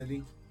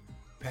opportunity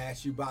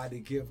pass you by to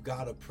give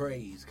God a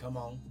praise. Come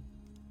on.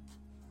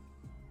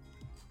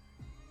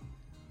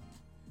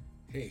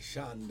 Hey,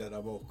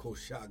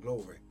 Shandarabokosha,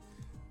 glory.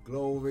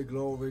 Glory,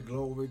 glory,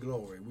 glory,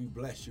 glory. We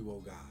bless you,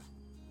 O God.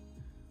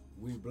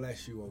 We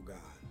bless you, O God.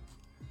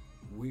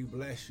 We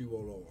bless you, O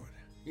Lord.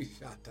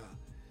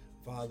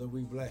 Father,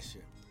 we bless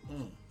you.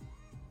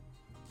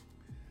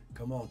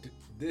 Come on.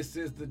 This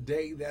is the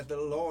day that the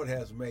Lord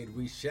has made.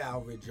 We shall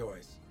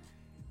rejoice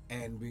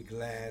and be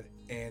glad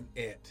in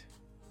it.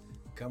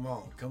 Come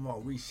on, come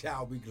on. We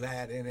shall be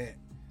glad in it.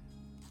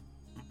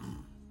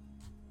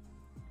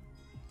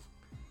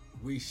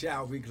 We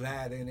shall be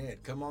glad in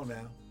it. Come on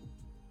now.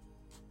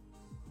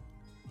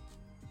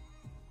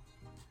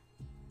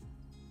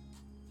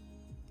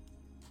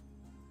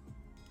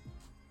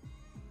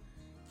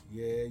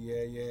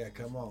 Yeah.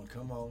 Come on,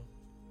 come on.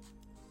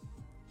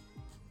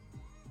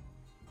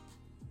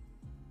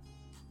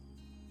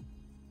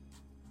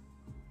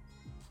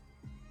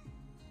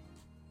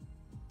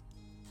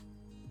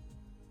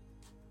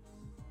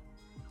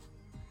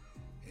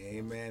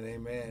 Amen,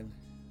 amen.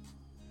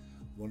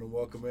 Want to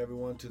welcome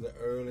everyone to the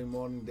early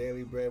morning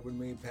daily bread with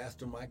me,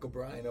 Pastor Michael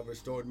Bryant of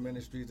Restored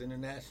Ministries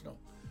International,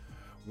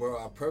 where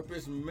our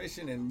purpose,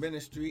 mission, and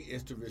ministry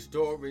is to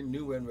restore,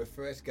 renew, and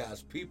refresh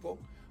God's people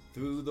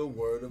through the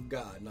Word of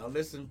God. Now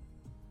listen,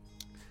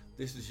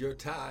 this is your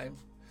time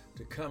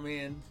to come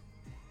in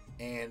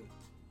and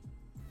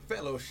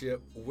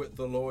fellowship with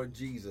the Lord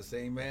Jesus.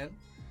 Amen.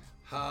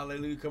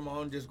 Hallelujah. Come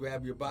on, just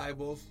grab your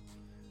Bibles.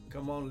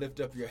 Come on, lift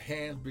up your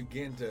hands.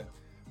 Begin to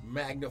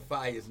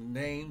magnify his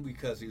name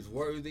because he's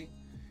worthy.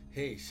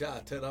 Hey,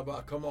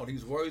 Shataraba, come on,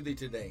 he's worthy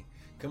today.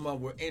 Come on,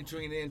 we're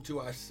entering into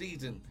our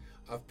season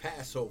of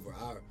Passover,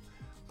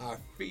 our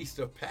feast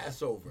of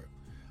Passover.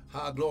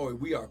 Glory,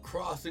 we are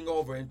crossing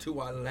over into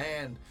our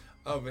land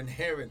of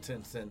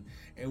inheritance,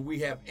 and we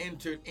have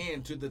entered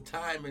into the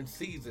time and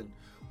season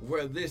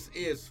where this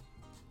is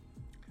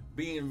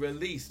being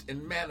released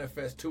and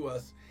manifest to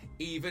us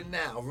even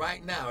now,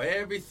 right now.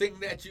 Everything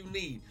that you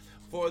need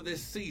for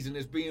this season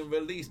is being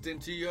released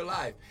into your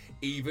life,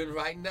 even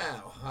right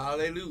now.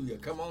 Hallelujah.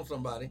 Come on,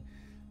 somebody.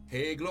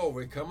 Hey,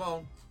 glory. Come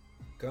on.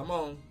 Come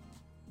on.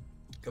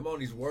 Come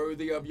on. He's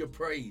worthy of your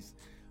praise.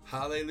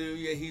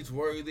 Hallelujah. He's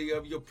worthy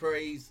of your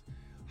praise.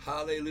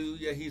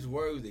 Hallelujah. He's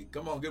worthy.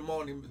 Come on. Good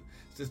morning,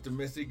 Sister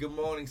Missy. Good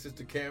morning,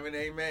 Sister Karen.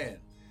 Amen.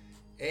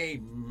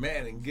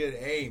 Amen. And good.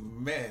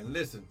 Amen.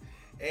 Listen.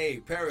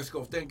 Hey,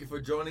 Periscope, thank you for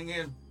joining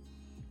in.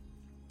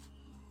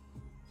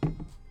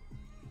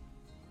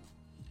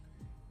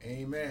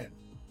 Amen.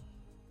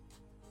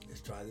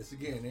 Let's try this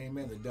again.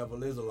 Amen. The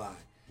devil is a lie.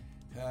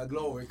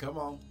 Glory. Come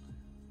on.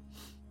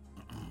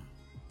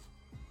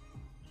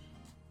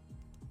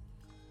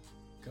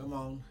 Come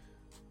on.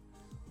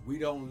 We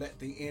don't let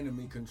the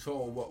enemy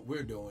control what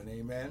we're doing.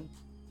 Amen.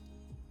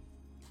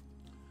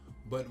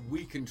 But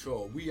we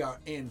control. We are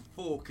in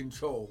full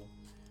control.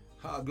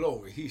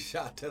 Glory. He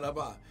shot to the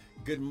bar.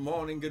 Good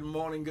morning, good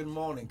morning, good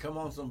morning. Come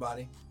on,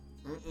 somebody.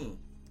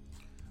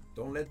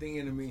 Don't let the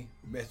enemy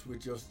mess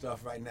with your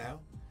stuff right now.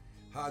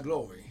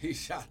 Glory. He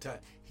shot to.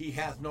 He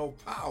has no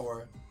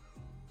power.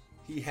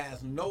 He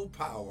has no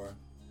power.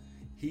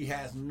 He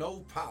has no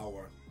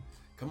power.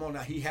 Come on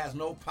now. He has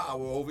no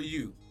power over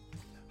you.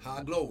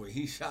 Glory.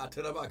 He shot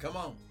to the bar. Come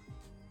on.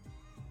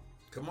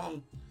 Come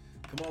on.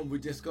 Come on. We're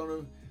just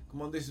going to.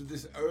 Come on. This is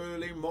this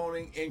early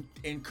morning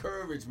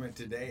encouragement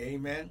today.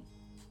 Amen.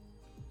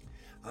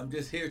 I'm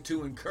just here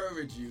to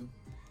encourage you.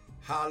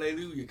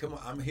 Hallelujah. Come on.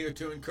 I'm here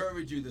to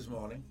encourage you this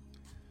morning.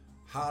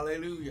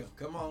 Hallelujah.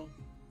 Come on.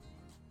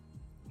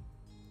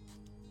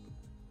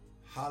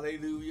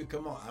 Hallelujah.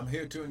 Come on. I'm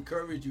here to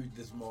encourage you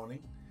this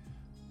morning.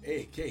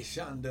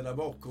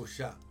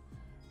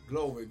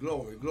 Glory,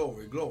 glory,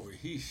 glory, glory.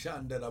 He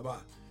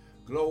shandaraba.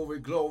 Glory,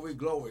 glory,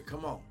 glory.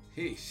 Come on.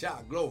 He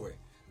shot glory.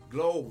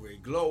 Glory,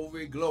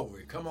 glory,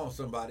 glory. Come on,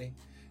 somebody.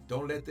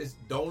 Don't let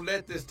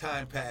this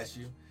time pass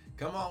you.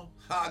 Come on.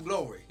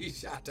 Glory. He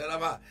shot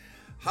that.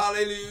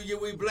 Hallelujah.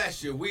 We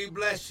bless you. We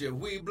bless you.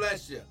 We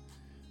bless you.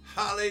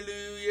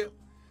 Hallelujah.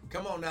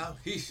 Come on now.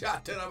 He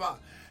shot that.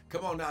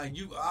 Come on now.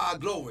 You are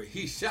glory.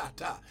 He shot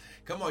that.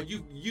 Come on.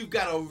 You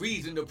got a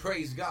reason to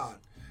praise God.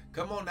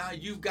 Come on now.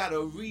 You've got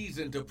a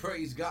reason to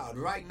praise God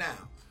right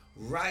now.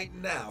 Right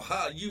now.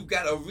 You've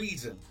got a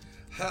reason.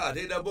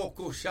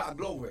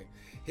 Glory.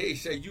 He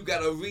said you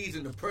got a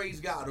reason to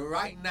praise God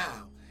right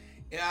now.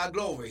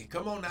 Glory.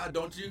 Come on now.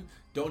 Don't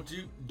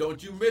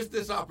you miss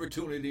this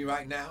opportunity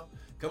right now.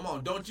 Come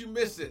on. Don't you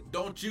miss it.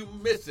 Don't you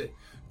miss it.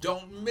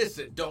 Don't miss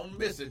it. Don't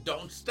miss it.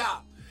 Don't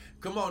stop.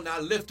 Come on now.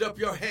 Lift up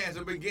your hands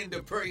and begin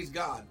to praise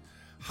God.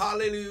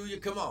 Hallelujah.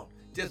 Come on.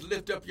 Just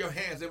lift up your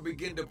hands and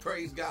begin to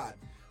praise God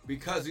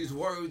because he's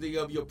worthy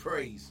of your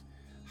praise.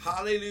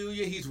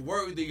 Hallelujah. He's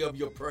worthy of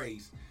your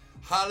praise.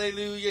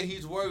 Hallelujah.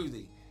 He's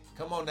worthy.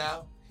 Come on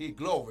now.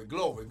 Glory,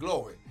 glory,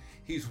 glory.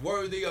 He's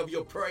worthy of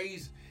your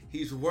praise.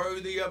 He's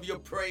worthy of your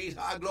praise.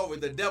 Glory.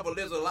 The devil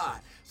is a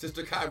lie.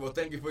 Sister Cairo,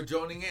 thank you for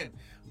joining in.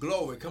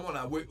 Glory. Come on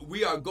now.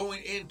 We are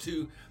going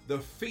into the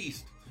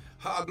feast.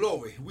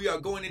 Glory. We are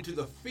going into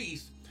the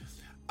feast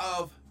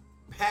of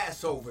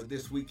Passover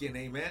this weekend,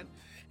 amen.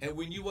 And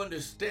when you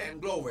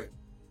understand, glory,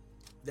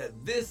 that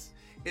this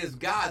is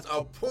God's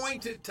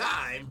appointed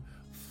time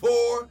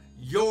for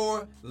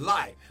your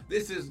life.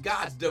 This is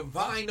God's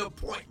divine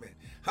appointment.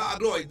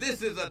 Glory.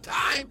 This is a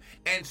time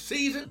and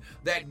season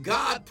that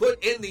God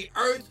put in the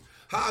earth.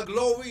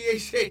 Glory.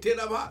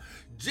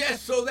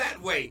 Just so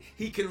that way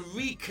he can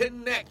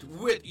reconnect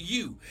with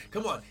you.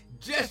 Come on.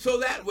 Just so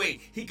that way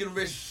he can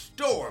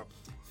restore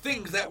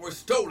things that were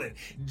stolen.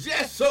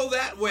 Just so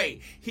that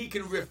way he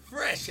can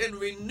refresh and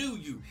renew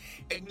you.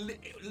 And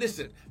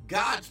listen,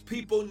 God's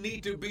people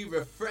need to be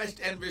refreshed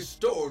and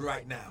restored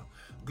right now.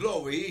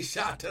 Glory.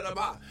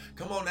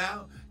 Come on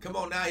now. Come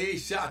on now.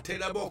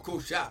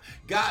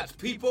 God's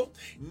people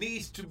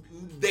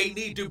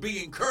need to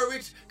be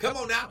encouraged. Come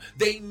on now.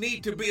 They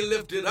need to be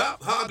lifted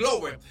up.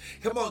 Glory.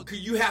 Come on.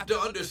 You have to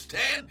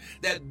understand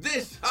that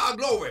this,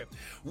 glory,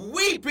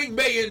 weeping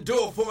may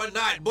endure for a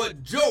night,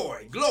 but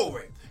joy,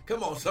 glory.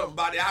 Come on,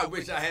 somebody. I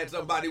wish I had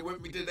somebody with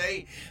me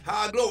today.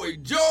 Glory.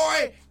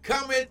 Joy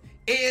cometh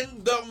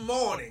in the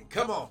morning.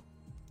 Come on.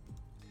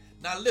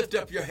 Now lift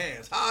up your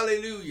hands.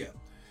 Hallelujah.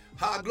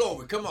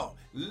 Glory. Come on.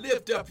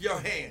 Lift up your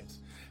hands.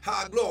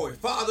 Glory.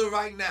 Father,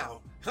 right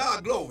now.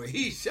 Glory.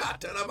 He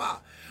shot to the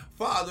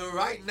Father,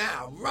 right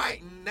now,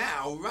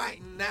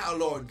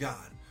 Lord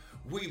God.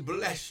 We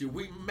bless you.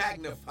 We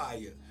magnify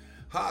you.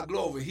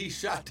 Glory. He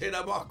shot to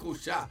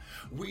the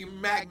We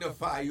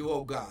magnify you,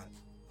 oh God.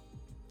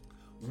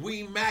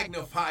 We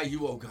magnify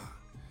you, oh God.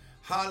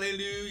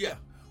 Hallelujah.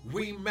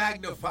 We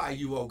magnify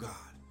you, oh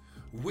God.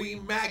 We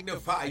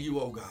magnify you,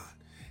 oh God.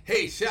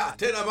 Hey, shot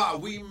to the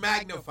we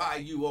magnify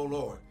you, oh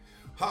Lord.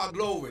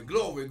 Glory,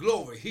 glory,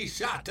 glory. He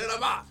shot to the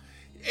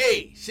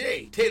Hey,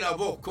 shay, te the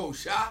boko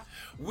shot.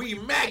 We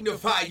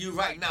magnify you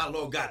right now,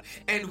 Lord God.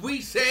 And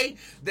we say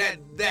that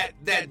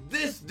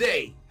this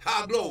day,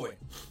 glory,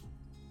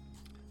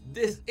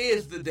 this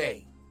is the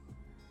day,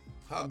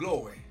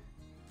 glory,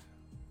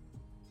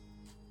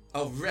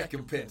 of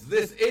recompense.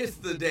 This is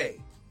the day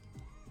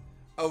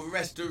of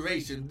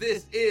restoration.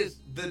 This is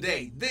the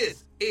day.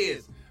 This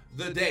is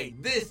the day.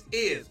 This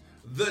is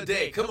the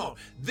day. Come on.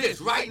 This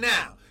right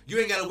now. You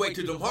ain't got to wait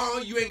till tomorrow.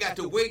 You ain't got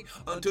to wait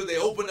until they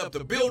open up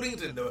the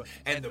buildings and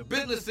the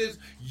businesses.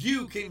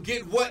 You can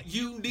get what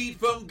you need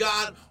from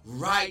God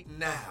right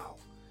now.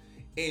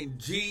 In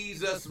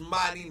Jesus'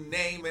 mighty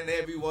name. And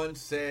everyone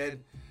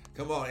said,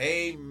 come on,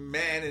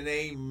 amen and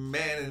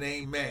amen and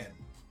amen.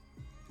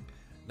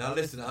 Now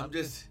listen, I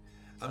just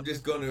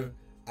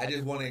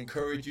want to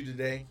encourage you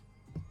today,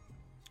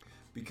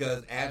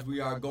 because as we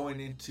are going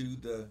into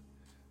the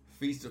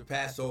Feast of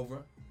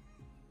Passover,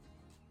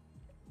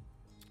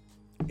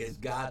 it's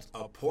God's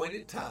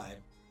appointed time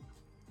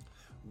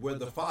where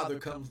the Father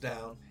comes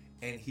down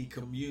and he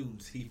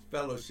communes, he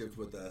fellowships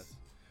with us,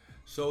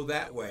 so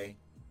that way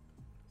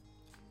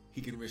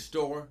he can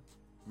restore,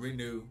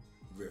 renew,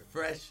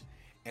 refresh,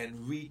 and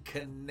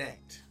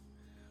reconnect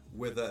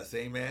with us.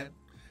 Amen.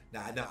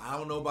 Now, I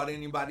don't know about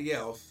anybody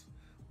else,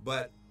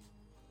 but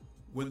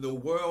when the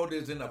world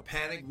is in a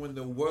panic, when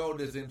the world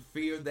is in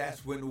fear,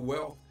 that's when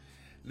wealth,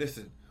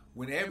 listen,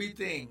 when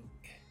everything,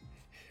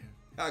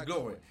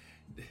 glory.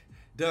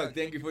 Doug,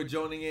 thank you for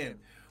joining in.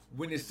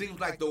 When it seems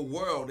like the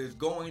world is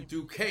going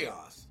through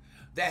chaos,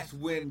 that's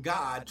when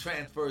God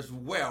transfers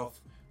wealth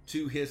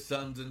to his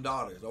sons and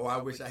daughters. Oh, I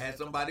wish I had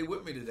somebody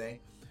with me today.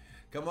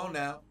 Come on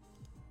now.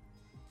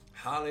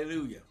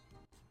 Hallelujah.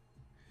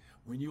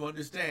 When you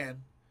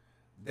understand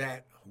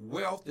that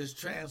wealth is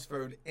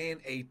transferred in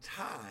a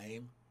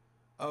time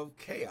of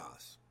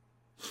chaos.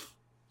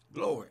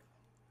 Glory.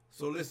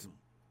 So listen,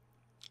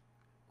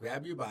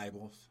 grab your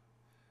Bibles,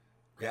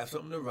 grab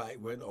something to write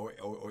with, or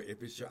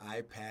if it's your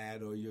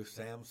iPad or your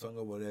Samsung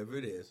or whatever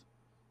it is.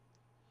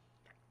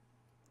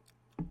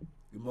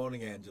 Good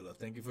morning, Angela.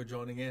 Thank you for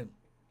joining in.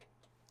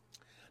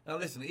 Now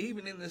listen,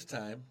 even in this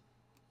time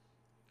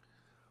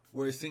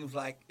where it seems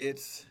like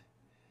it's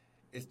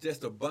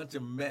just a bunch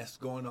of mess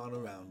going on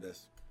around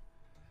us,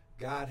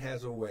 God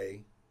has a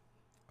way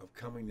of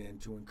coming in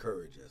to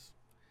encourage us.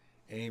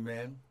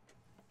 Amen.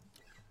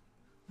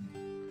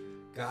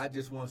 God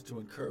just wants to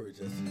encourage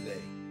us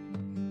today.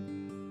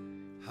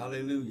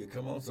 Hallelujah.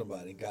 Come on,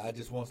 somebody. God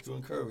just wants to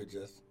encourage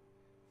us.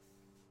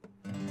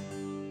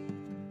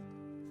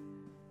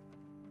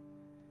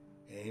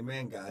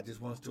 Amen. God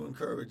just wants to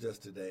encourage us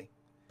today.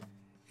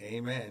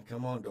 Amen.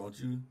 Come on. Don't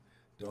you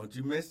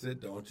miss it.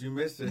 Don't you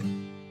miss it.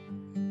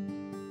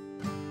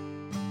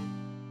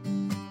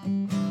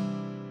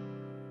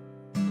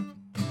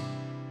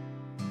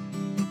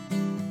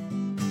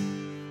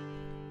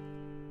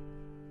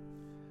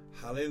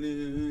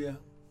 Hallelujah.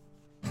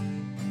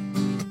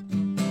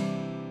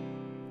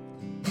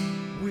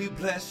 We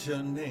bless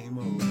your name,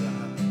 oh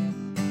God.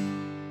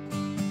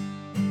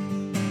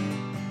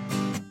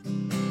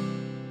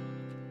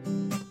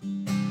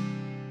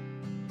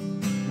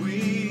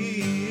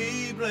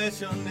 We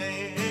bless your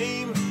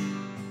name.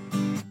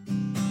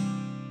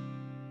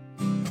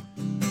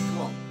 Come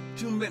on,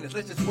 2 minutes.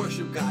 Let's just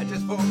worship God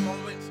just for a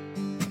moment.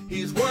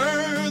 He's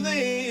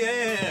worthy,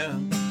 yeah.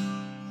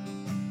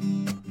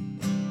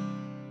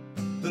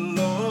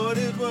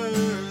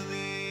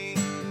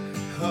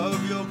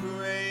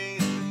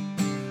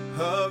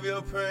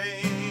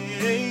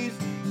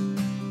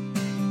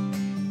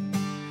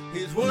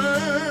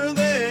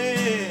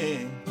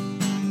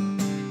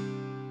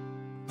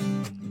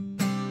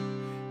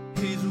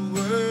 He's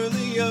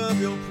worthy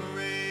of your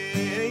praise.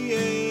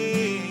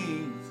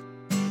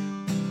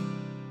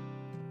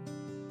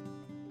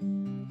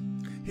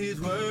 He's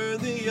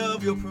worthy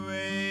of your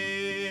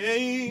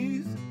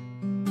praise.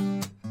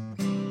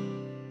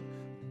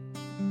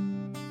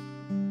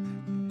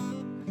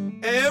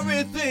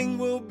 Everything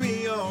will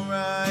be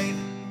alright.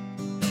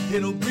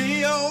 It'll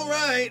be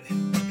alright.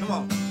 Come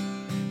on.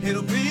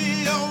 It'll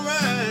be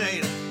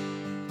alright.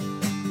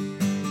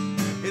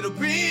 It'll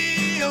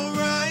be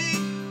alright.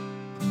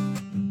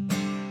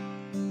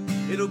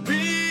 It'll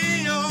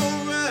be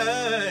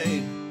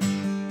alright.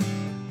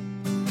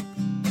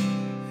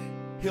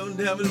 He'll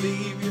never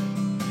leave you.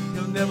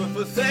 He'll never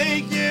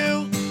forsake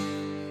you.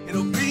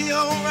 It'll be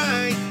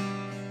alright.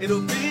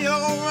 It'll be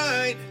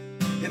alright.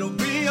 It'll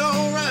be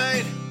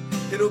alright.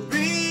 It'll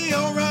be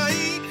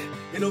alright.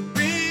 It'll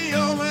be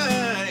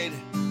alright.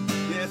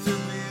 Yes, it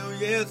will.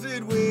 Yes,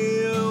 it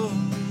will.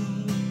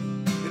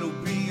 It'll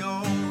be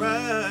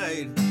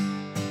alright.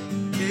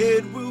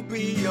 It will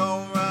be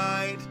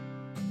alright.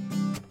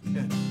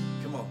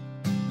 Come on.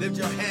 Lift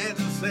your hands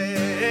and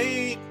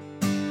say,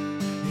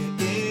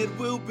 it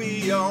will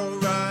be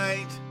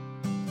alright.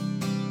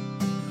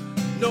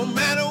 No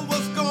matter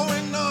what's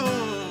going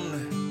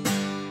on,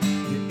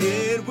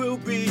 it will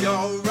be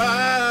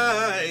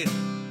alright.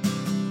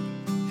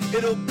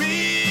 It'll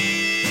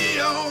be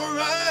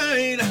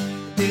alright.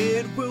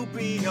 It will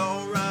be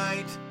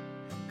alright.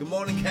 Good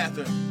morning,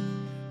 Catherine.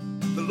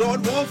 The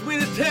Lord wants me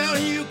to tell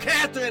you,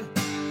 Catherine,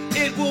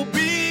 it will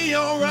be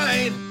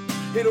alright.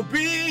 It'll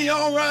be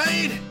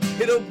alright.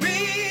 It'll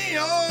be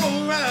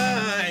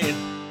alright.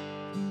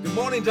 Good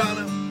morning,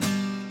 Donna.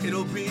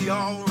 It'll be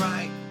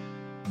alright.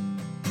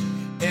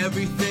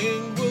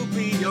 Everything will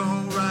be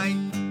alright.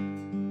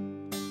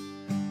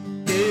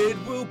 It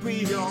will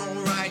be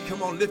alright.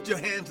 Come on, lift your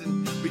hands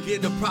and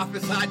begin to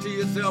prophesy to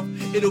yourself.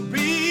 It'll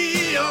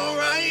be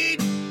alright.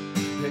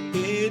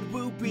 It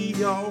will be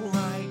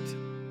alright.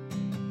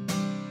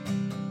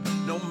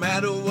 No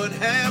matter what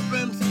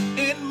happens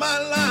in my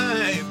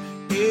life,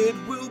 it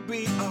will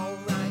be alright.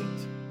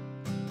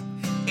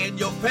 In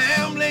your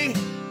family,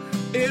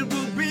 it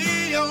will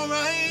be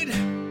alright.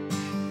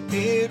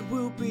 It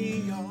will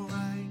be alright.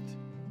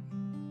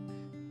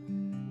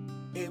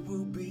 It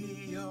will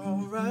be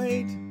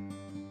alright.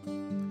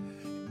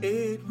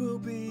 It will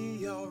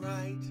be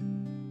alright.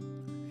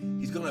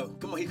 He's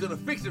gonna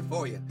fix it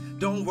for you.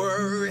 Don't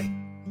worry.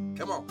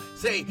 Come on,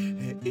 say,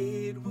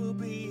 it will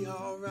be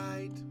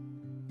alright.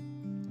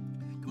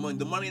 Come on,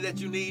 the money that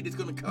you need is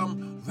gonna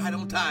come right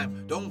on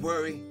time. Don't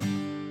worry.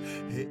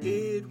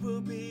 It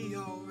will be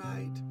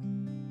alright.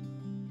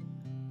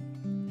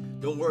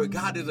 Don't worry,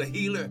 God is a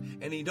healer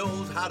and He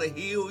knows how to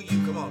heal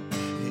you. Come on.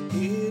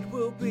 It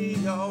will be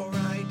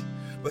alright.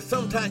 But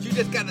sometimes you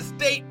just gotta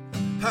state,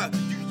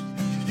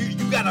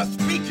 you gotta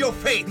speak your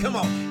faith. Come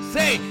on,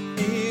 say,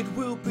 it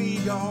will be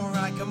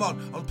alright. Come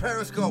on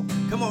Periscope.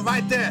 Come on,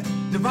 right there.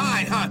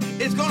 Divine,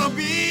 it's gonna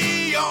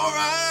be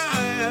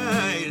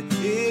alright.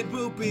 It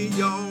will be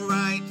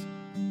alright.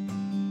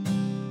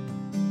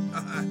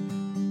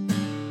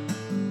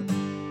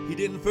 He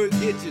didn't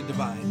forget you,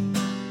 Divine.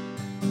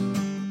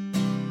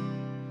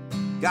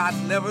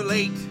 God's never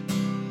late.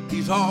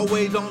 He's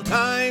always on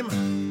time.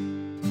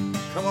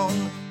 Come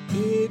on,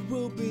 it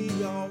will be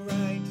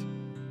alright.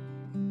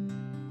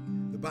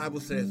 The Bible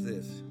says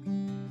this: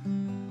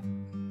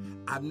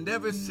 I've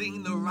never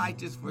seen the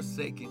righteous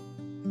forsaken,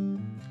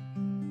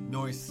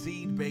 nor his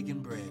seed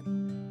begging bread.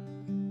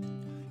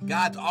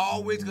 God's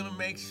always going to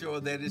make sure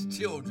that his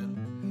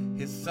children,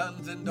 his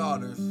sons and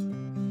daughters,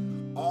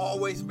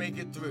 always make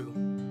it through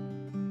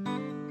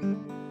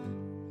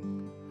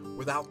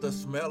without the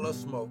smell of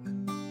smoke.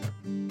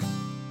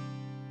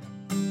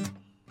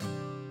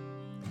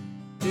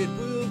 It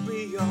will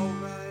be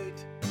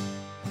alright.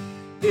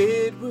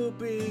 It will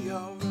be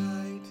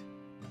alright.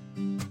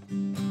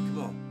 Come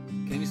on,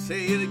 can you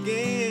say it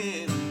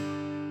again?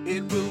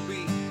 It will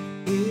be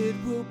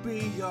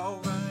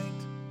alright.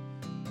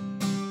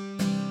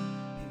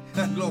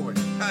 Glory.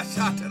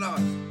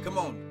 Come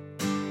on.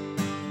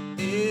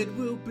 It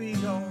will be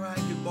alright.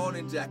 Good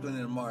morning, Jacqueline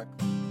and Mark.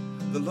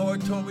 The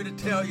Lord told me to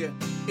tell you,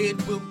 it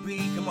will be,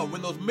 come on,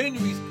 when those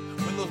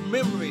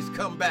memories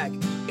come back,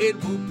 it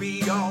will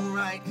be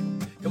alright.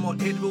 Come on,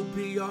 it will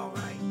be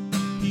alright.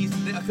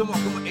 Come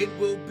on, it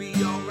will be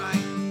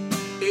alright.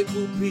 It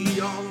will be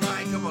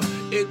alright. Come on,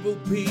 it will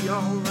be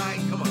alright.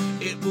 Come on,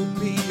 it will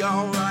be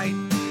alright.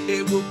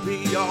 It will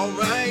be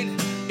alright.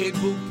 It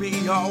will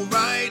be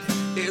alright.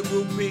 It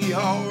will be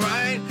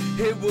alright.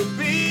 It will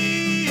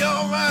be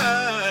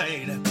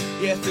alright.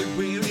 Yes, it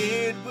will.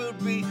 It will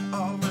be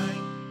alright.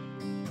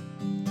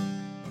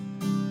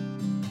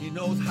 He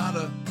knows how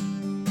to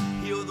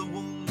heal the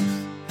wounds.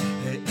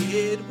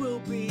 It will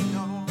be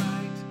alright.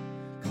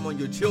 Come on,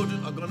 your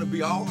children are going to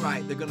be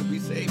alright. They're going to be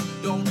saved.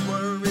 Don't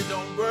worry,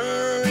 don't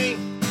worry.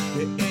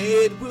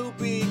 It will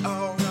be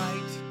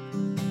alright.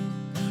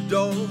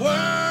 Don't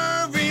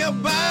worry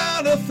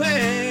about a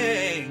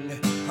thing.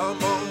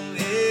 Come on,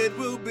 it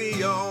will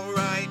be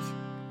alright.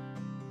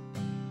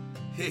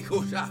 Hey,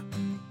 Kosha.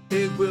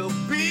 It will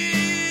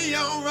be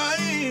all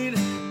right.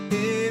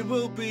 It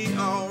will be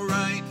all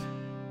right.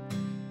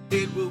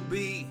 It will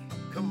be.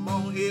 Come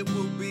on, it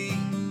will be.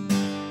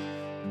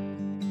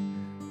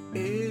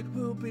 It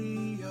will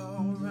be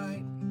all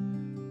right.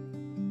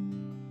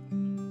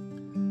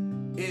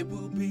 It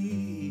will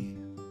be.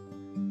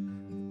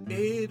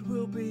 It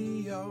will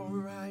be all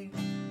right.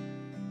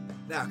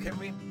 Now, can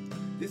we?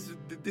 This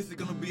is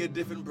going to be a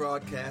different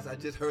broadcast. I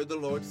just heard the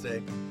Lord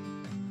say,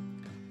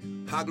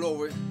 "High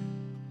glory."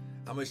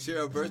 I'm going to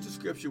share a verse of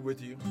scripture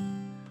with you.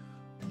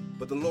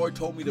 But the Lord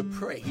told me to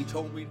pray. He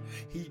told me,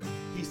 he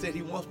said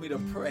he wants me to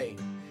pray.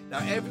 Now,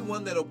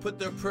 everyone that'll put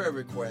their prayer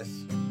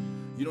requests,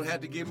 you don't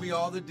have to give me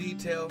all the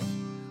details,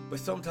 but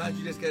sometimes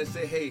you just got to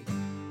say, hey,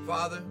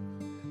 Father,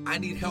 I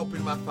need help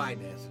in my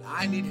finances.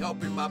 I need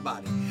help in my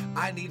body.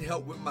 I need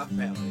help with my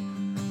family.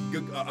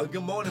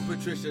 Good morning,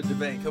 Patricia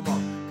Devane. Come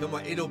on. Come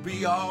on. It'll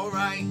be all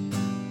right.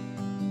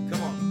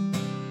 Come on.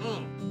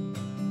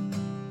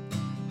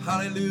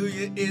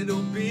 Hallelujah.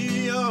 It'll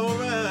be all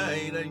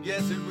right. And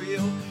yes, it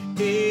will.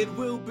 It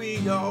will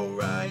be all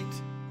right.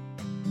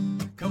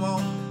 Come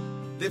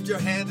on. Lift your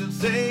hands and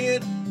say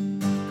it.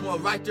 Come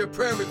on. Write your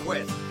prayer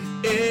request.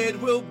 It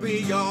will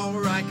be all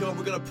right. Come on.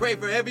 We're going to pray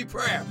for every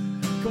prayer.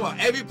 Come on.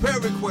 Every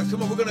prayer request.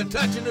 Come on. We're going to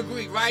touch and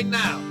agree right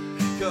now.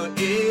 Come on.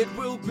 It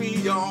will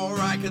be all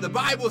right. Because the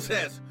Bible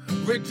says,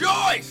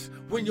 rejoice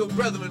when your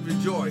brethren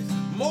rejoice.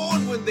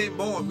 Mourn when they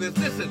mourn.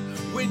 Listen,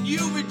 when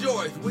you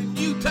rejoice, when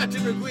you touch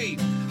and agree,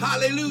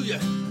 hallelujah,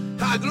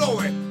 high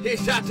glory,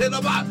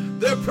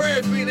 their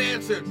prayers being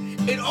answered.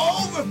 It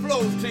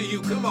overflows to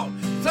you. Come on.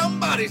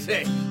 Somebody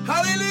say,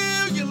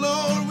 hallelujah,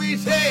 Lord. We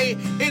say,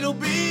 it'll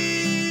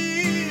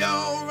be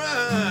all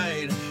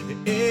right.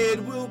 It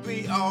will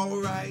be all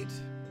right.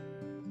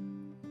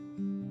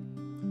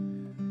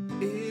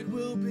 It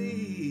will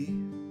be.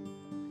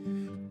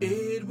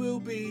 It will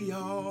be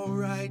all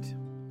right.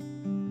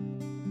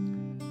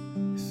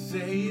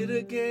 Say it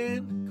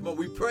again. Come on,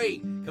 we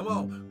pray. Come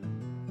on.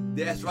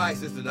 That's right,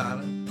 Sister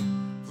Donna.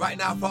 Right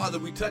now, Father,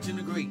 we touch and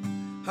agree.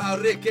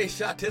 Father,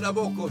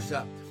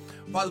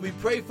 we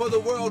pray for the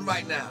world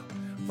right now.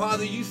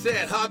 Father, you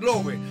said, high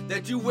glory,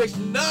 that you wish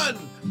none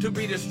to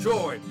be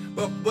destroyed,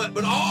 but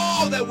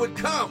all that would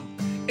come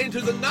into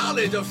the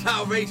knowledge of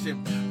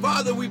salvation.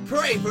 Father, we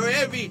pray for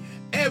every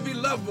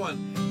loved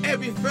one,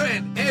 every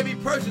friend, every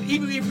person,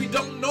 even if we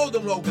don't know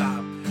them, Lord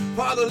God.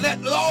 Father,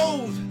 let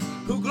those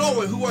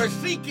who are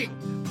seeking,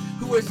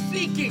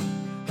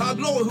 high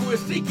glory, who are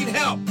seeking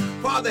help,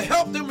 Father,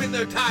 help them in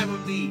their time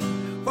of need.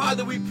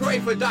 Father, we pray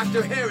for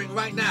Dr. Herring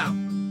right now.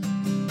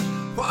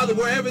 Father,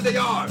 wherever they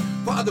are,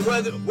 Father,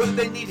 whether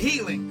they need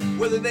healing,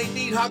 whether they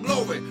need, high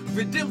glory,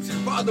 redemption,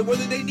 Father,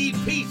 whether they need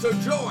peace or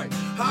joy,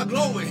 high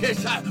glory,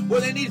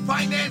 whether they need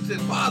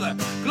finances, Father,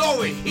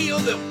 glory, heal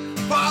them,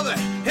 Father,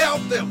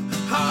 help them,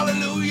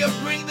 hallelujah,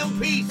 bring them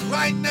peace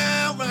right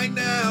now,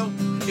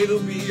 it'll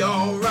be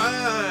all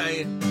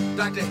right,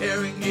 Dr.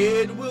 Herring,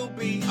 it will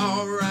be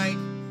all right,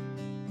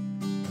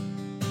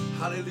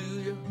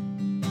 hallelujah.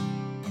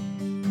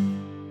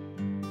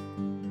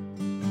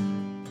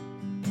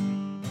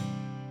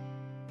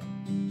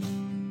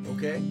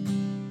 Okay.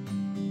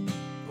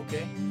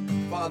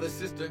 Father,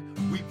 sister,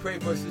 we pray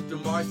for Sister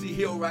Marcy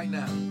Hill right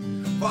now.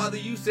 Father,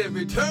 you said,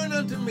 return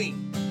unto me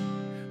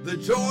the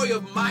joy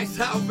of my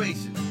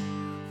salvation.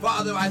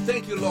 Father, I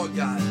thank you, Lord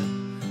God.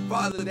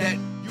 Father, that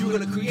you're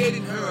going to create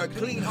in her a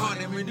clean heart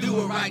and renew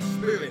a right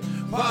spirit.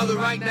 Father,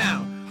 right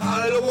now,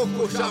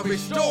 hallelujah, shall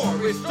restore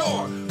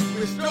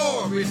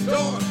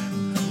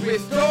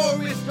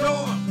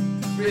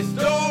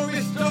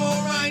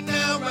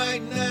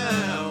right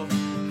now.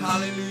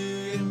 Hallelujah.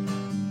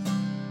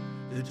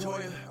 The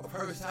joy of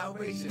her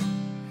salvation.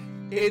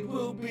 It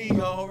will be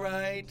all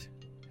right.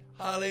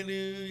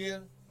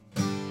 Hallelujah.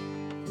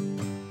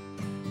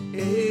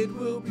 It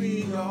will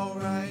be all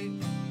right.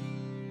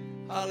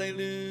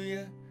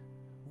 Hallelujah.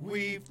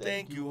 We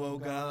thank you, oh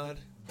God.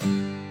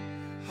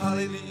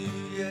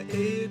 Hallelujah.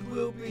 It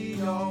will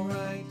be all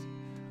right.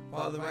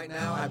 Father, right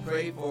now I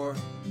pray for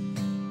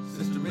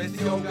Sister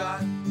Missy, oh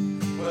God,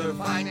 for her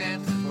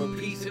finances, for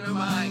peace in her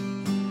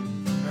mind,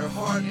 her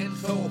heart and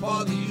soul.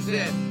 Father, you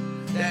said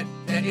that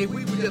if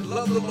we would just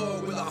love the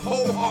Lord with our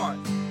whole heart,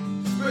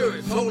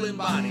 spirit, soul, and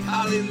body,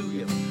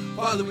 hallelujah.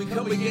 Father, we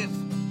come against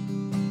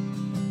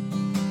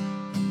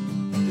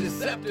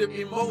deceptive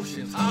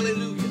emotions,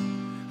 hallelujah.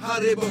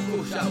 Father,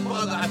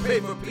 I pray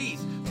for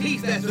peace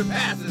that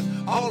surpasses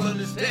all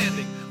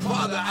understanding.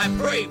 Father, I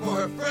pray for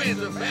her friends,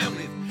 her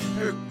families,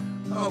 her,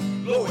 oh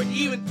Lord,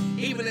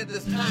 even at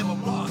this time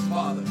of loss,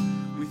 Father,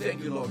 we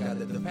thank you, Lord God,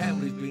 that the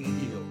family is being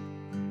healed.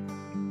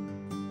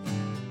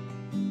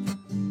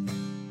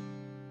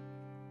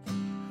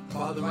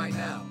 Father, right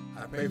now,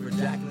 I pray for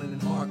Jacqueline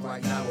and Mark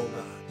right now, oh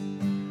God.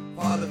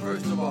 Father,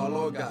 first of all,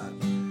 Lord God,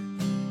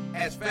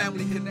 as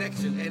family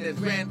connection and as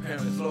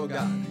grandparents, Lord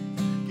God,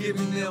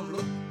 giving them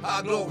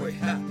our glory,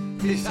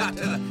 giving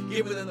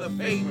them the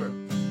favor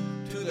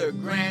to their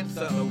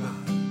grandson, oh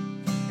God.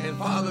 And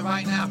Father,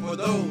 right now, for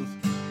those,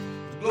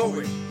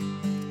 glory,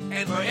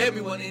 and for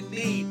everyone in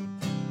need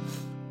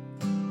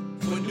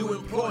new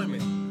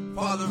employment.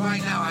 Father,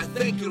 right now, I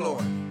thank you,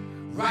 Lord.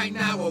 Right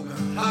now, oh God,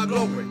 high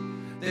glory,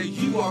 that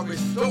you are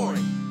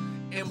restoring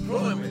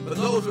employment for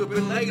those who have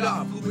been laid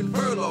off, who've been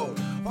furloughed,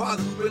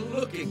 Father, who've been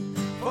looking.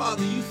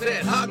 Father, you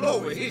said, high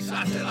glory,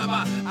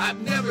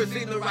 I've never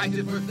seen the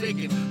righteous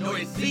forsaken, nor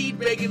his seed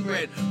begging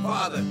bread.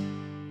 Father,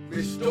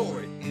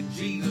 restore it in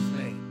Jesus'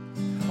 name.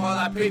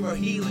 Father, I pray for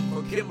healing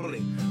for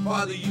Kimberly.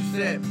 Father, you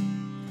said,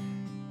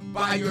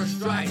 by your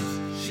stripes,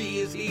 she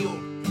is healed.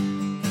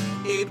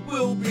 It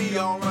will be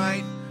all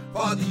right.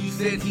 Father, you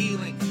said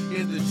healing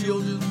is the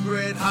children's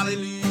bread.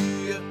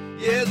 Hallelujah.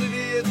 Yes, it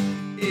is.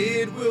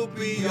 It will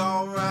be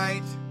all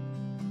right.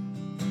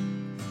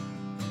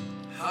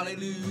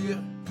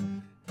 Hallelujah.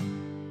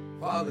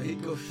 Father, he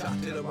goes shot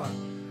to the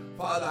bottom.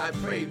 Father, I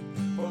pray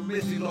for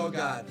Missy, Lord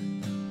God,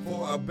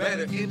 for a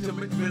better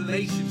intimate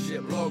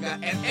relationship, Lord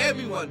God, and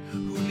everyone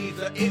who needs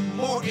a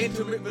more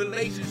intimate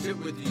relationship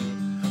with you.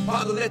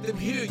 Father, let them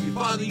hear you.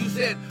 Father, you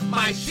said,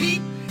 my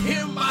sheep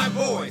hear my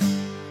voice.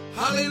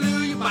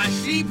 Hallelujah. My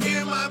sheep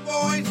hear my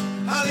voice.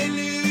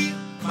 Hallelujah.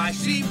 My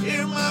sheep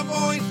hear my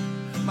voice.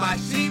 My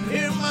sheep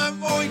hear my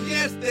voice.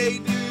 Yes, they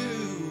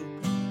do.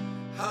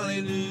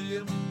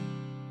 Hallelujah.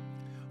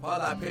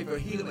 Father, I pray for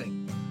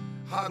healing.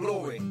 High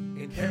glory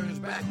in Karen's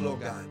back,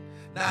 Lord God.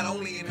 Not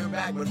only in her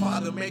back, but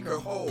Father, make her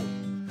whole.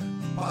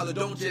 Father,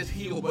 don't just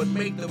heal, but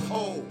make them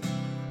whole.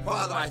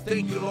 Father, I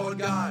thank you, Lord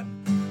God.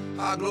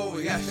 High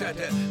glory,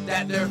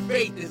 that their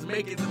faith is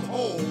making them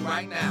whole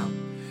right now.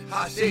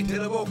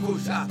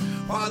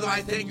 Father,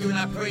 I thank you and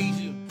I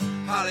praise you.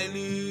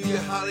 Hallelujah,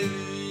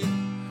 hallelujah,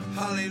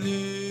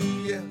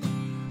 hallelujah,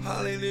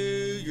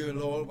 hallelujah,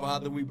 Lord.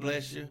 Father, we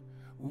bless you.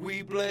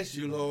 We bless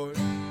you, Lord.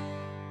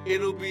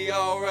 It'll be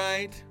all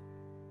right.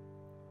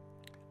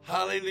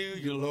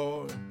 Hallelujah,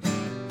 Lord.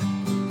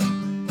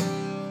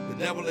 The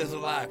devil is a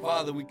lie.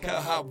 Father,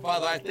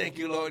 Father, I thank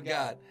you, Lord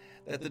God,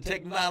 that the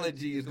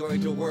technology is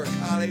going to work.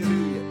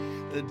 Hallelujah.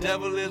 The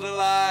devil is a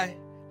lie.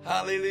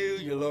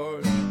 Hallelujah,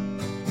 Lord.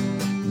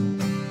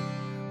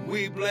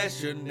 We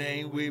bless your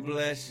name. We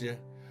bless you.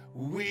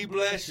 We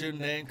bless your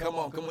name. Come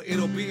on, come on.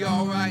 It'll be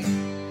all right.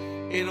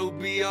 It'll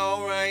be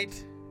all right.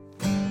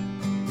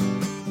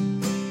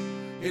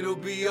 It'll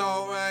be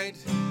all right.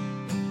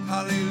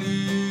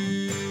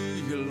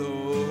 Hallelujah,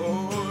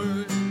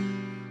 Lord.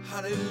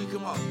 Hallelujah.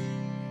 Come on.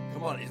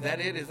 Come on. Is that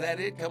it? Is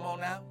that it? Come on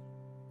now.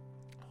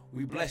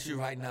 We bless you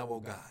right now, oh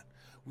God.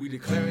 We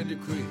declare and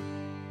decree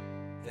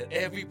that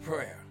every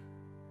prayer,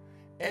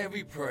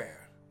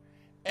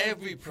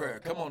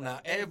 come on now,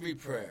 every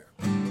prayer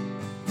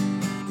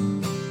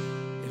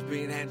is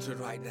being answered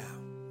right now.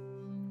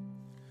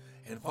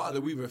 And Father,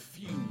 we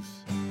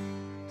refuse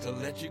to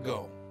let you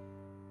go.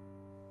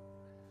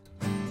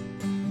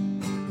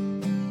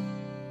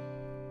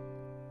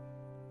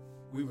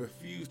 We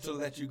refuse to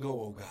let you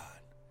go, oh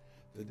God.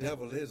 The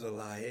devil is a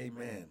lie,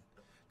 amen.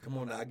 Come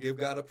on now, I give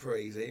God a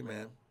praise,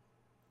 amen.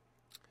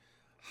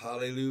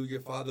 Hallelujah.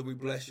 Father, we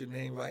bless your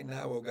name right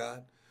now, oh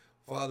God.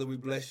 Father, we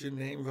bless your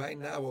name right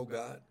now, oh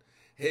God.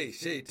 Hey,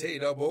 say, te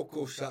da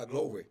boko sha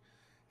glory.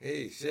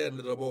 Hey, send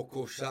the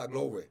boko sha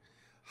glory.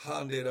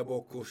 Hande da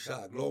boko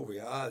sha glory.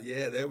 Ah,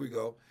 yeah, there we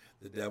go.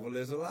 The devil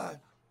is a lie.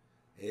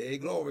 Hey,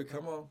 glory,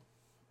 come on.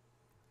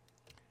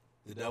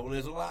 The devil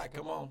is a lie,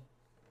 come on.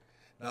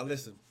 Now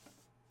listen.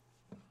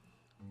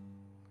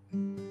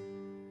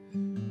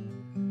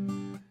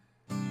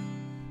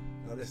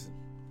 Now listen.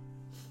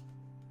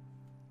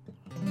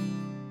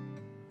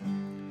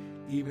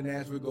 Even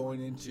as we're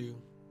going into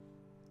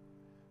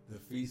the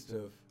Feast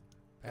of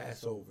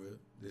Passover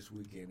this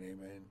weekend,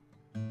 amen,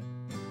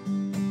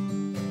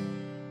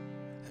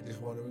 I just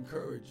want to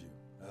encourage you.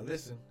 Now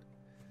listen,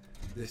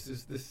 this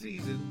is the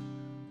season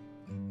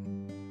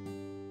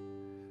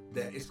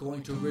that is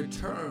going to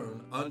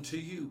return unto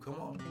you. Come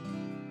on.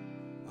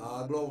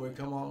 Ah, glory,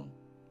 come on.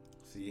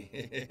 See,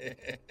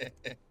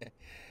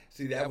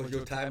 see, that was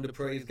your time to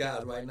praise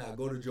God right now.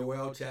 Go to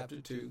Joel chapter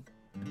 2.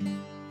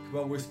 Come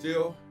on,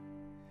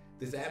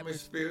 this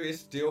atmosphere is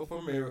still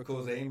for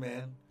miracles,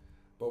 amen.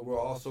 But we're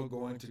also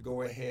going to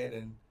go ahead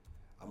and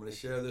I'm going to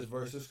share this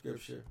verse of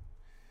scripture,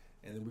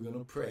 and then we're going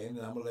to pray, and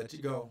then I'm going to let you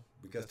go,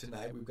 because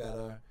tonight we've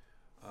got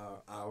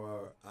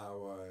our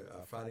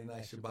Friday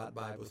night Shabbat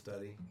Bible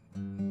study.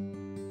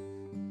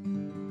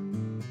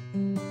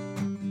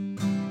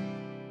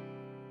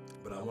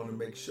 But I want to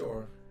make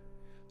sure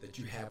that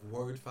you have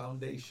word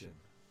foundation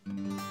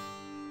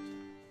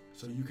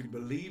so you can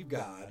believe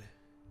God.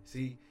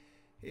 See,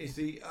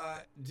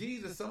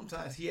 Jesus,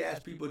 sometimes he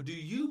asks people, do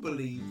you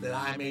believe that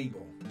I'm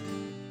able?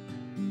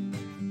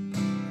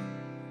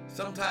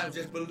 Sometimes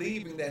just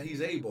believing that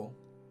he's able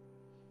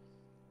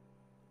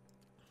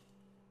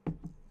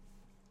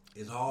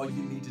is all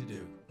you need to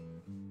do.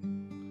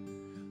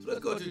 So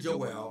let's go to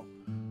Joel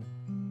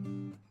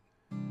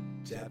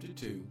chapter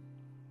 2.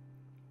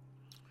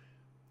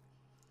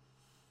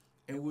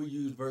 And we'll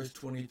use verse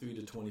 23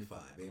 to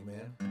 25.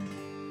 Amen.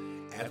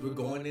 As we're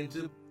going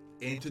into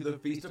the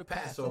Feast of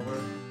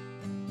Passover.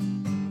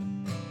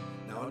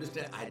 Now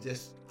understand?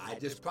 I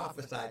just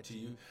prophesied to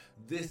you.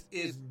 This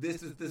is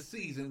the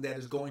season that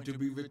is going to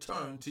be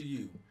returned to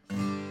you.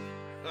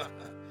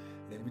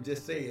 Let me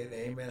just say it,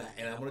 amen.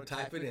 And I'm going to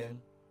type it in.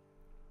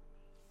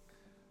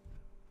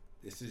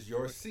 This is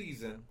your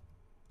season.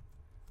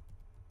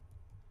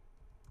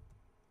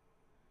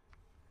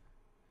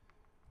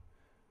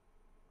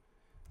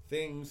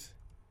 Things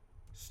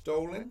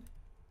stolen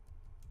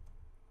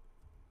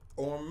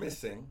or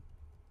missing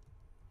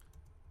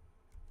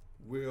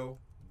will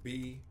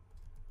be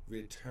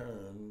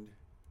returned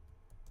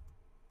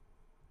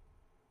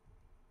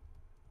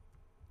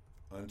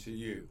unto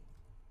you.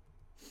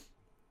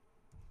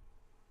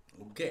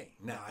 Okay,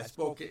 now I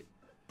spoke it,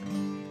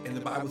 and the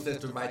Bible says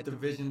to write the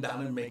vision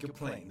down and make it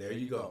plain. There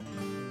you go.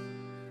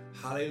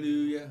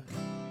 Hallelujah.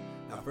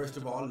 Now, first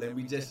of all,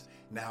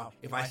 now,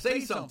 if I say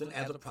something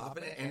as a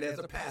prophet and as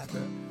a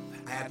pastor,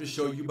 I have to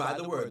show you by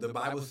the word. The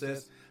Bible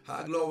says,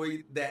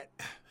 glory, that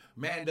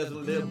man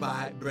doesn't live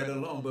by bread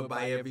alone, but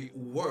by every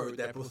word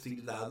that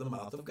proceeds out of the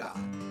mouth of God.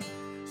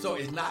 So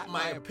it's not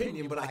my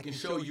opinion, but I can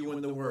show you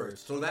in the word.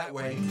 So that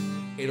way,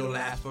 it'll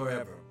last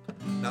forever.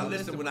 Now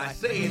listen, when I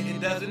say it, it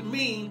doesn't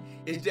mean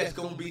it's just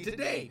going to be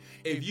today.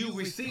 If you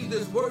receive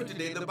this word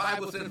today, the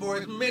Bible says, for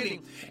as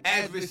many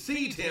as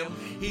received him,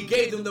 he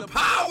gave them the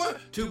power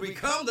to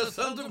become the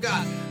sons of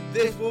God.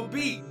 This is going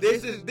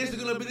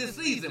to be the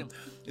season.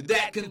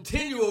 That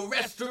continual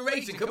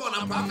restoration. Come on,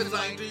 I'm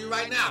prophesying to you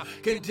right now.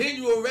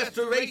 Continual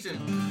restoration.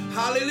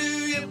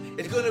 Hallelujah.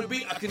 It's going to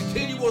be a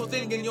continual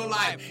thing in your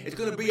life. It's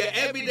going to be an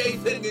everyday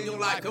thing in your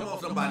life. Come on,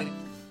 somebody.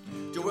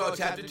 Joel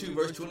chapter 2,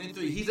 verse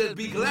 23. He says,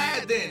 be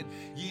glad then,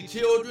 ye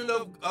children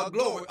of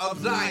glory, of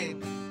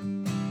Zion,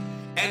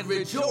 and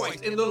rejoice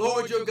in the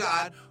Lord your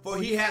God, for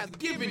he hath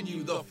given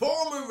you the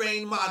former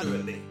rain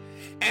moderately,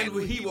 and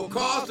he will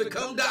cause to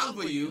come down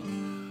for you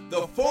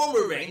the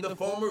former rain. The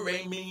former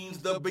rain means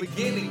the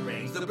beginning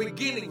rains,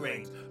 beginning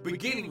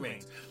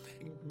rains.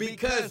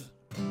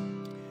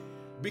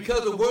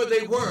 Because of where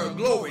they were,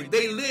 glory,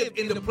 they lived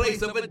in the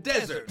place of a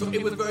desert. So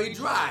it was very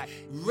dry.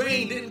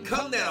 Rain didn't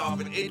come that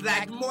often. It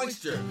lacked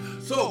moisture.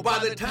 So by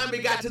the time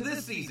it got to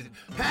this season,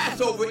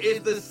 Passover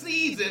is the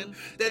season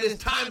that is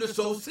time to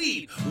sow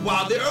seed.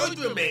 While the earth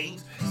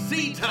remains,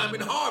 seed time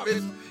and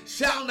harvest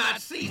shall not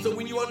cease. So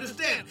when you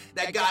understand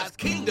that God's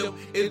kingdom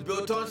is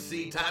built on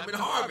seed time and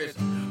harvest.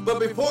 But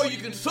before you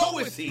can sow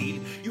a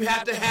seed, you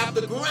have to have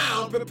the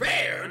ground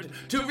prepared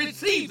to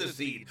receive the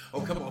seed. Oh,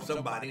 come on,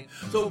 somebody.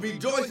 So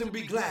rejoice and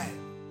be glad,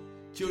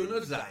 children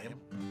of Zion,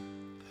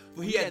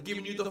 for he has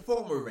given you the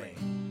former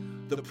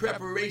rain, the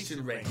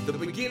preparation rain, the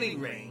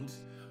beginning rains,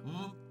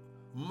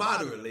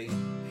 moderately,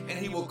 and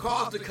he will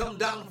cause to come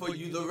down for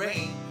you the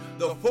rain,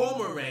 the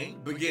former rain,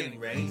 beginning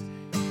rains,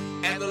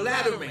 and the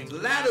latter rains.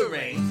 Latter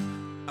rains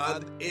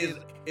is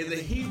a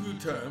Hebrew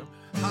term,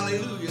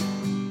 hallelujah.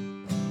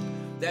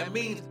 That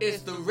means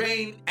it's the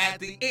rain at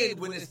the end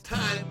when it's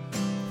time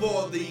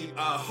for the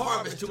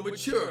harvest to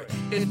mature.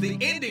 It's the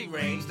ending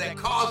rains that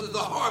causes the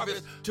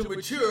harvest to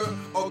mature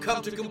or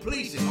come to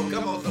completion. Oh,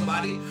 come on,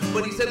 somebody.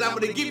 But he says, I'm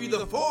going to give you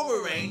the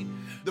former rain,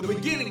 the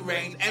beginning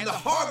rains, and the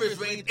harvest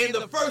rains in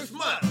the first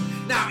month.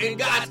 Now, in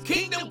God's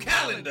kingdom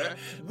calendar,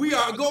 we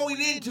are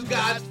going into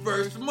God's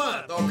first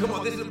month. Oh, come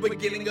on. This is the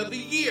beginning of the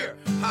year.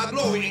 High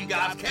glory in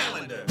God's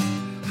calendar.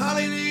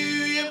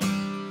 Hallelujah.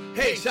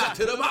 Hey, shout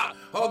to the mouth.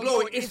 Oh,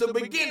 glory. It's the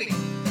beginning.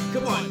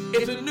 Come on.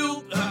 It's a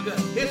new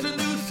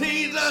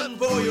season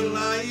for your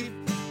life.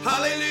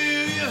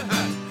 Hallelujah.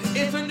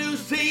 It's a new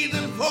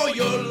season for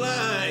your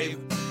life.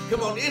 Come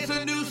on. It's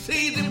a new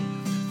season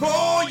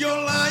for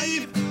your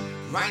life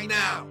right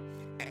now.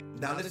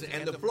 Now listen,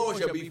 and the floor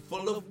shall be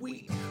full of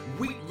wheat.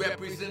 Wheat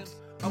represents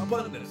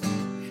abundance.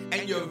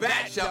 And your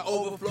vat shall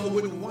overflow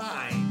with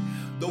wine.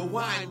 The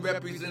wine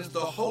represents the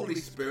Holy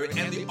Spirit,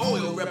 and the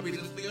oil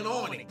represents the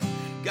anointing.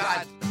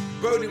 God's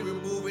burden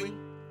removing,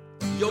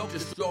 yoke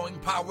destroying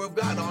power of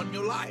God on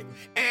your life.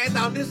 And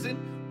now listen,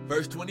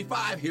 verse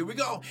 25, here we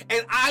go.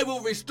 And I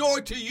will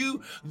restore to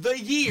you the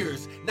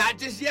years, not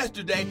just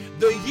yesterday,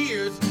 the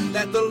years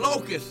that the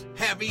locusts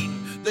have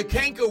eaten, the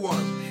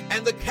cankerworm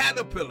and the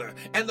caterpillar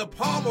and the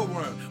palmer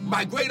worm,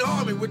 my great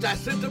army which I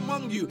sent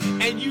among you.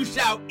 And you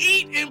shall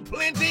eat in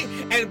plenty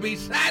and be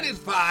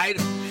satisfied,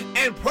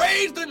 and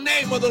praise the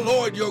name of the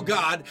Lord your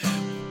God,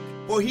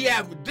 for he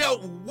hath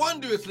dealt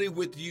wondrously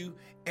with you,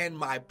 and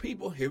my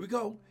people, here we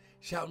go,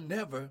 shall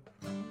never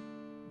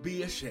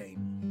be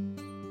ashamed.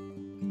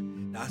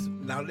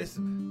 Now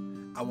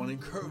listen, I want to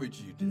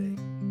encourage you today.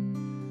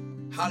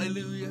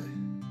 Hallelujah.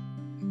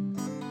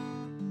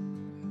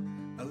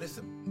 Now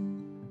listen,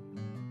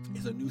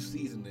 it's a new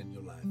season in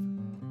your life.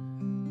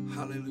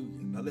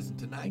 Hallelujah. Now listen,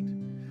 tonight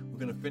we're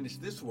going to finish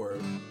this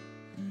word,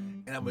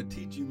 and I'm going to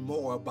teach you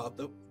more about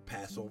the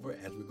Passover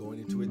as we're going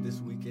into it this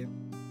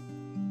weekend.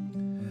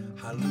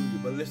 Hallelujah.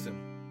 But listen.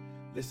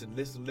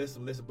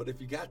 But if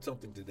you got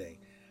something today,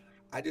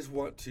 I just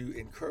want to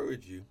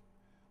encourage you.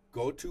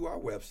 Go to our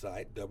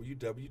website,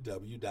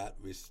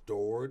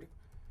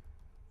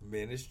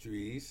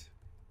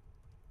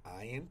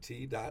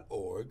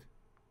 www.restoredministriesint.org.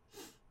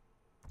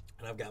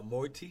 And I've got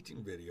more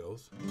teaching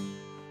videos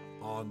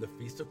on the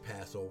Feast of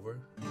Passover,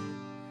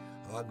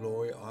 our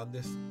glory, on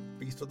this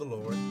Feast of the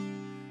Lord.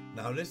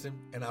 Now listen,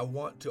 and I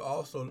want to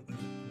also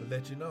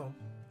let you know,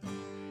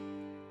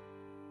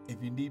 if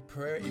you need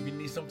prayer, if you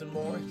need something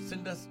more,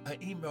 send us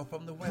an email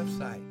from the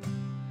website.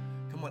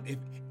 Come on,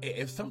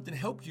 if something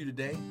helped you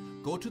today,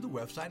 go to the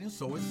website and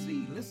sow a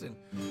seed. Listen,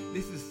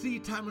 this is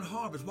seed time and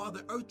harvest while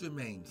the earth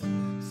remains.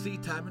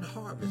 Seed time and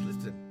harvest.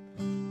 Listen.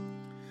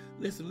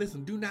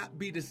 Do not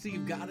be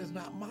deceived. God is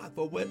not mocked.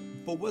 For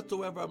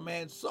whatsoever a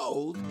man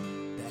sows,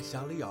 that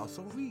shall he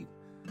also reap.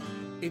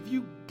 If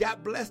you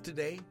got blessed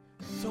today,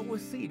 sow a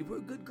seed. We're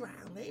good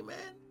ground. Amen.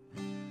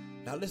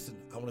 Now listen,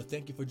 I want to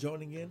thank you for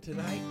joining in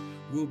tonight.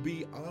 We'll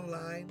be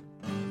online.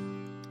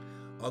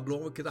 Our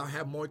glory, because I'll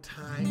have more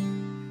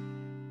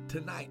time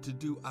tonight to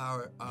do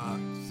our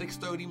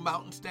 6:30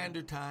 Mountain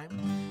Standard Time.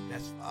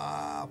 That's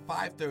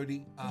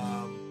 5:30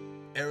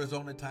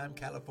 Arizona time,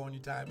 California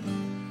time.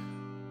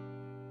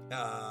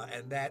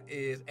 And that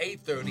is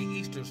 8:30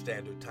 Eastern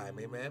Standard Time.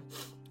 Amen.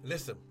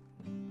 Listen,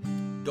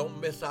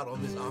 don't miss out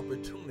on this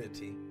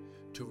opportunity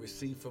to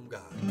receive from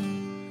God.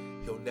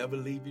 He'll never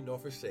leave you nor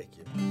forsake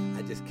you.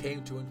 I just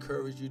came to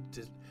encourage you,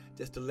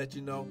 just to let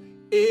you know,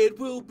 it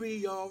will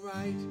be all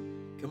right.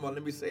 Come on,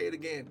 let me say it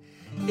again.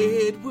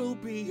 It will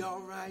be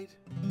all right.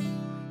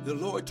 The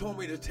Lord told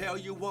me to tell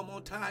you one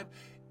more time,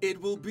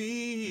 it will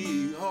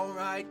be all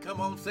right.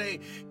 Come on, say,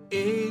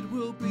 it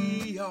will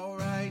be all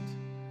right.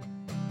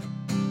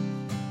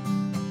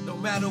 No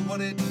matter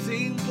what it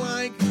seems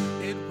like,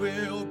 it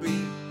will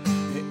be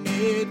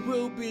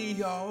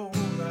all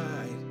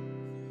right.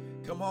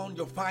 Come on,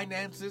 your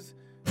finances,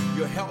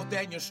 your health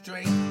and your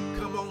strength.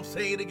 Come on,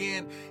 say it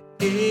again.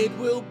 It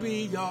will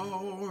be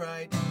all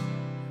right.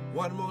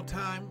 One more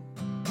time.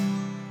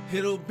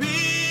 It'll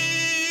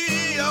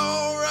be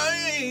all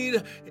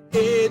right.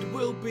 It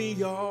will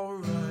be all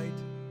right.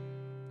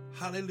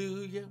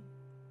 Hallelujah.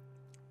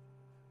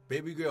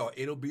 Baby girl,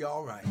 it'll be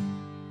all right.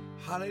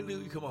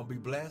 Hallelujah. Come on, be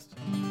blessed.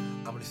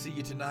 I'm going to see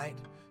you tonight,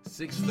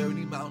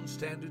 6:30 Mountain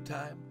Standard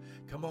Time.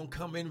 Come on,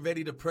 come in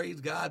ready to praise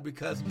God,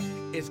 because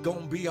it's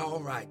going to be all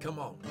right. Come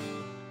on.